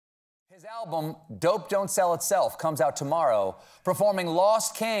His album, Dope Don't Sell Itself, comes out tomorrow, performing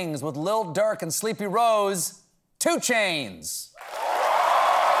Lost Kings with Lil Durk and Sleepy Rose, 2 Chainz.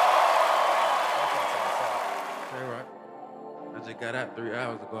 Hey, right. I just got out 3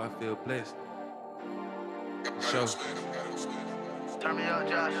 hours ago. I feel blessed. Show. Turn me up,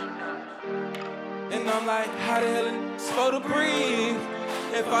 Josh. And I'm like, how the hell it's supposed to breathe?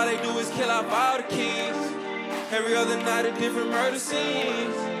 If all they do is kill off all the kids. Every other night a different murder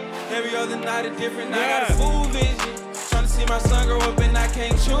scene. Every other night a different night. I got a full vision. Trying to see my son grow up and I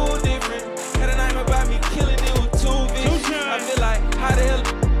can't choose different. Had a nightmare about me killing it with 2 visions. I feel like, how the hell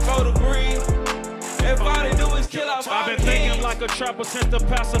it's supposed to breathe? If all they do is kill off all the kids. I've been thinking like a trapper since the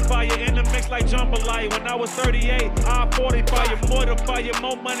pacifier. In the mix like jambalaya. When I was 38, I 45. More to fire,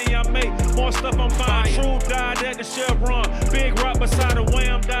 more money I make, more stuff I'm buying. True died at the Chevron. Big rock beside a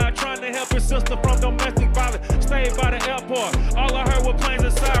Wham died. Trying to help his sister from domestic violence. Stayed by the airport. All I heard were planes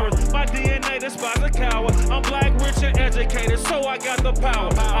and sirens. My DNA despises a coward. I'm black, rich, and educated, so I got the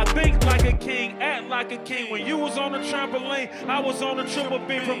power. I think like a king, act like a king. When you was on the trampoline, I was on the triple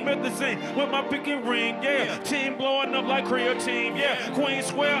B from Methazine with my pinky ring, yeah. Team blowing up like creatine, yeah. Queen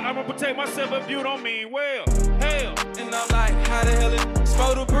swear I'ma protect myself if you don't mean well. Hell. And I'm like, how the hell it's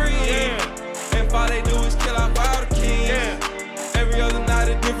supposed to breathe? Yeah. If all they do is kill off all the kids. Yeah. Every other night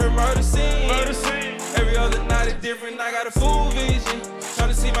a different murder scene. Murder scene. Every other night a different. I got a full vision. Trying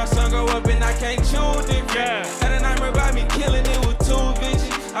to see my son grow up and I can't choose different. Yeah. Had a nightmare about me killing it with 2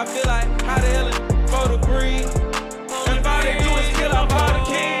 visions. I feel like, how the hell it's supposed to breathe? If all they do is kill off all the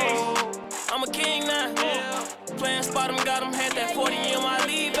kids. I'm a king now. Playing spot him, got him, had that 40 in my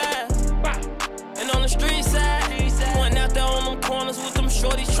lead bag. And on the street side, going out there on them corners with them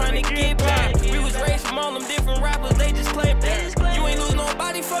shorties trying to get back. We was raised from all them different rappers, they just claim that. You ain't lose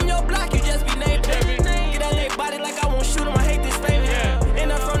nobody from your block, you just be named. Get on their body like I won't shoot him, I hate this fame.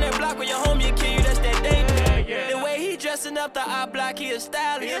 And I'm from that block where your homie will kill you, that's that danger. The way he dressing up the I block, he a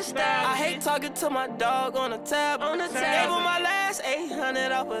stylist. I hate talking to my dog on the tab. Gave him my last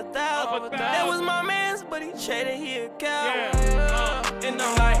 800 off 1,000. That was my man's, but he traded, he a coward. And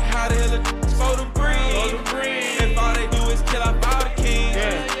I'm like, how the hell it's supposed to breathe? If all they do is kill off all the kids.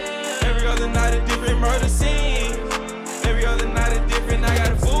 Every other night a different murder scene. Every other night a different. I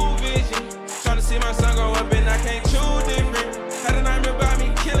got a full vision. Trying to see my son grow up and I can't choose different. Had a nightmare about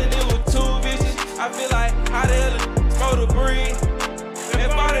me killing it with 2 visions. I feel like, how the hell it's supposed to breathe?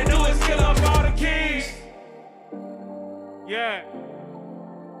 If all they do is kill off all the kids. Yeah.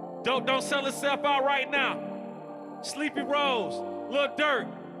 Dope Don't Sell Itself out right now. Sleepy Rose, Lil Durk,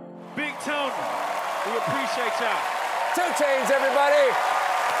 Big Tony. We appreciate y'all. 2 Chainz, everybody.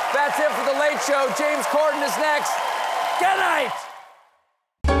 That's it for The Late Show. James Corden is next. Good night.